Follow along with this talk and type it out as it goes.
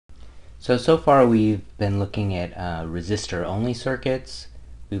So far we've been looking at resistor-only circuits.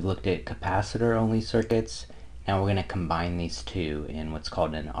 We've looked at capacitor-only circuits. Now we're going to combine these two in what's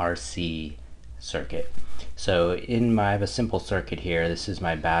called an RC circuit. So I have a simple circuit here. This is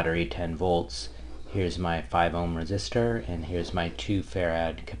my battery, 10 volts. Here's my 5 ohm resistor, and here's my 2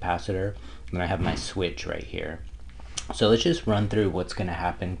 farad capacitor. And I have my switch right here. So let's just run through what's going to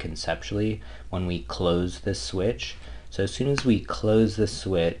happen conceptually when we close this switch. So as soon as we close the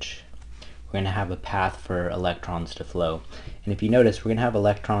switch, we're going to have a path for electrons to flow. And if you notice, we're going to have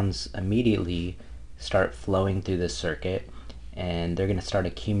electrons immediately start flowing through this circuit, and they're going to start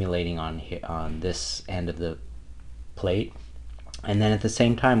accumulating on this end of the plate. And then at the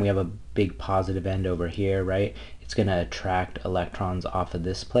same time, we have a big positive end over here, right? It's going to attract electrons off of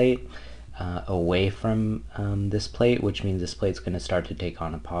this plate away from this plate, which means this plate's going to start to take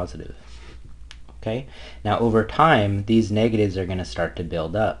on a positive. Okay? Now over time, these negatives are going to start to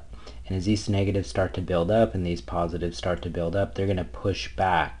build up. And as these negatives start to build up and these positives start to build up, they're going to push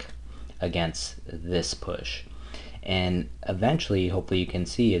back against this push. And eventually, hopefully you can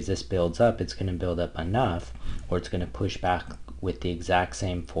see, as this builds up, it's going to build up enough, or it's going to push back with the exact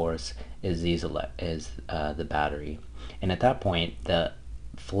same force as the battery. And at that point, the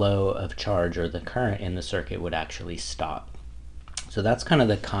flow of charge, or the current in the circuit, would actually stop. So that's kind of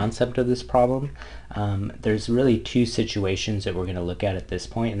the concept of this problem. There's really two situations that we're going to look at this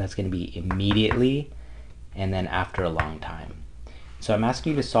point, and that's going to be immediately and then after a long time. So I'm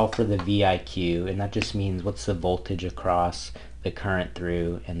asking you to solve for the VIQ, and that just means what's the voltage across, the current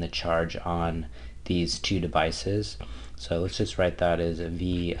through, and the charge on these two devices. So let's just write that as a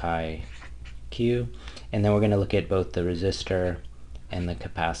VIQ, and then we're going to look at both the resistor and the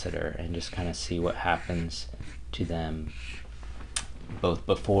capacitor and just kind of see what happens to them both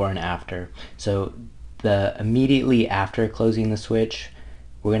before and after. So the immediately after closing the switch,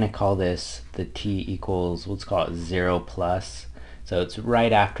 we're going to call this the t equals, let's call it 0 plus. So it's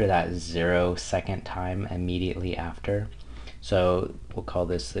right after that 0 second time immediately after. So we'll call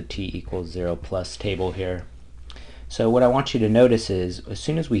this the t equals 0 plus table here. So what I want you to notice is, as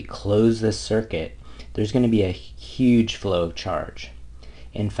soon as we close this circuit, there's going to be a huge flow of charge.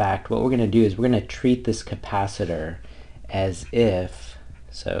 In fact, what we're going to do is we're going to treat this capacitor as if,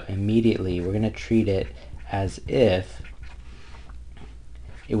 so immediately we're going to treat it as if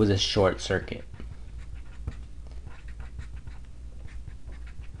it was a short circuit.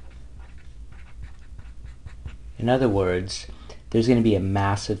 In other words, there's going to be a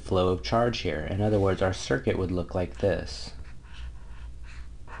massive flow of charge here. In other words, our circuit would look like this.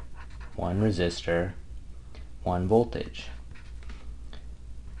 One resistor, one voltage.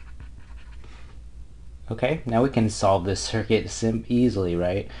 Okay, now we can solve this circuit easily,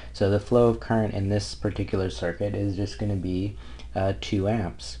 right? So the flow of current in this particular circuit is just going to be 2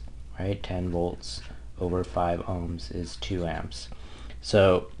 amps, right? 10 volts over 5 ohms is 2 amps.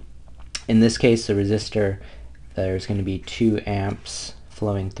 So in this case, the resistor, there's going to be 2 amps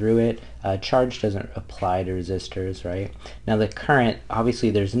flowing through it. Charge doesn't apply to resistors, right? Now the current, obviously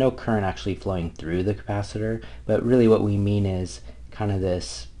there's no current actually flowing through the capacitor, but really what we mean is kind of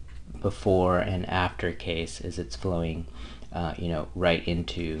this before and after case, as it's flowing right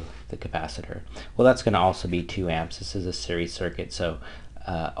into the capacitor. Well, that's going to also be 2 amps. This is a series circuit, so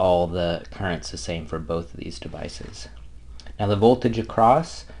all the current's the same for both of these devices. Now the voltage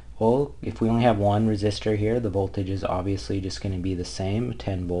across, well, if we only have one resistor here, the voltage is obviously just going to be the same,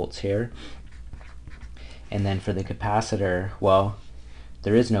 10 volts here. And then for the capacitor, well,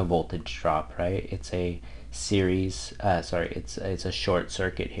 there is no voltage drop, right? It's a series, it's a short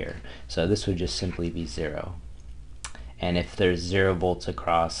circuit here. So this would just simply be 0. And if there's 0 volts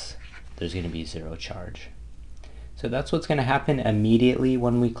across, there's going to be 0 charge. So that's what's going to happen immediately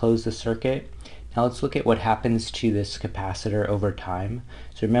when we close the circuit. Now let's look at what happens to this capacitor over time.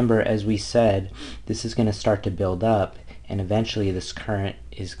 So remember, as we said, this is going to start to build up, and eventually this current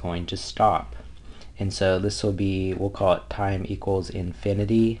is going to stop. And so this will be, we'll call it time equals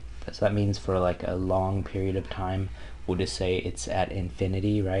infinity. So that means for like a long period of time, we'll just say it's at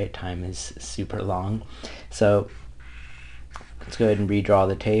infinity, right? Time is super long. So let's go ahead and redraw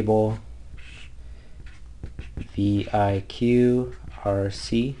the table. VIQ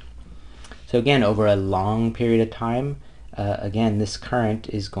RC. So again, over a long period of time, again, this current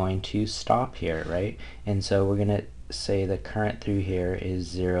is going to stop here, right? And so we're going to say the current through here is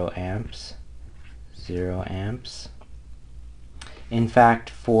 0 amps. 0 amps. In fact,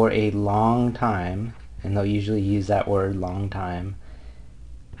 for a long time, and they'll usually use that word long time,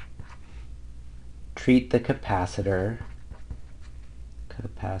 treat the capacitor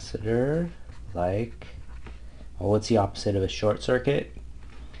like, well, what's the opposite of a short circuit?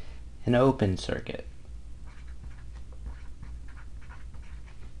 an open circuit.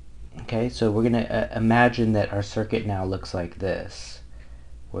 Okay, so we're going to imagine that our circuit now looks like this,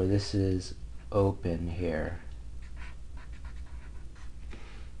 where this is open here.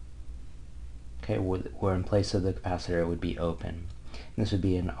 Okay, where in place of the capacitor it would be open. And this would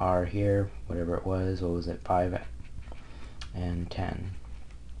be an R here, whatever it was. What was it? 5 and 10.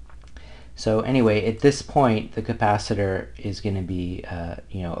 So anyway, at this point, the capacitor is going to be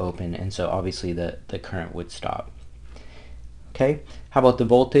open, and so obviously the current would stop. Okay, how about the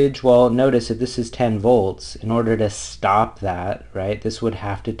voltage? Well, notice if this is 10 volts, in order to stop that, right, this would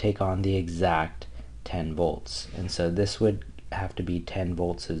have to take on the exact 10 volts. And so this would have to be 10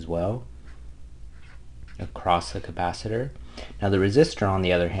 volts as well across the capacitor. Now the resistor, on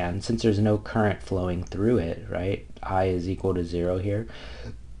the other hand, since there's no current flowing through it, right, I is equal to 0 here,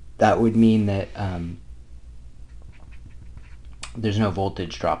 that would mean that there's no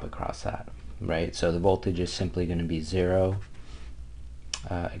voltage drop across that, right? So the voltage is simply going to be 0.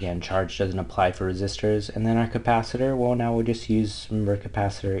 Again, charge doesn't apply for resistors. And then our capacitor, well, now we'll just use, remember,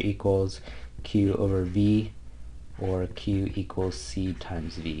 capacitor equals Q over V, or Q equals C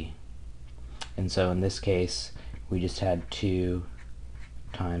times V. And so in this case, we just had 2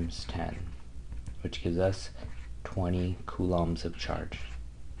 times 10, which gives us 20 coulombs of charge.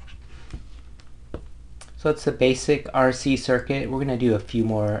 So that's the basic RC circuit. We're going to do a few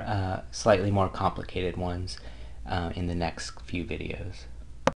more, slightly more complicated ones in the next few videos.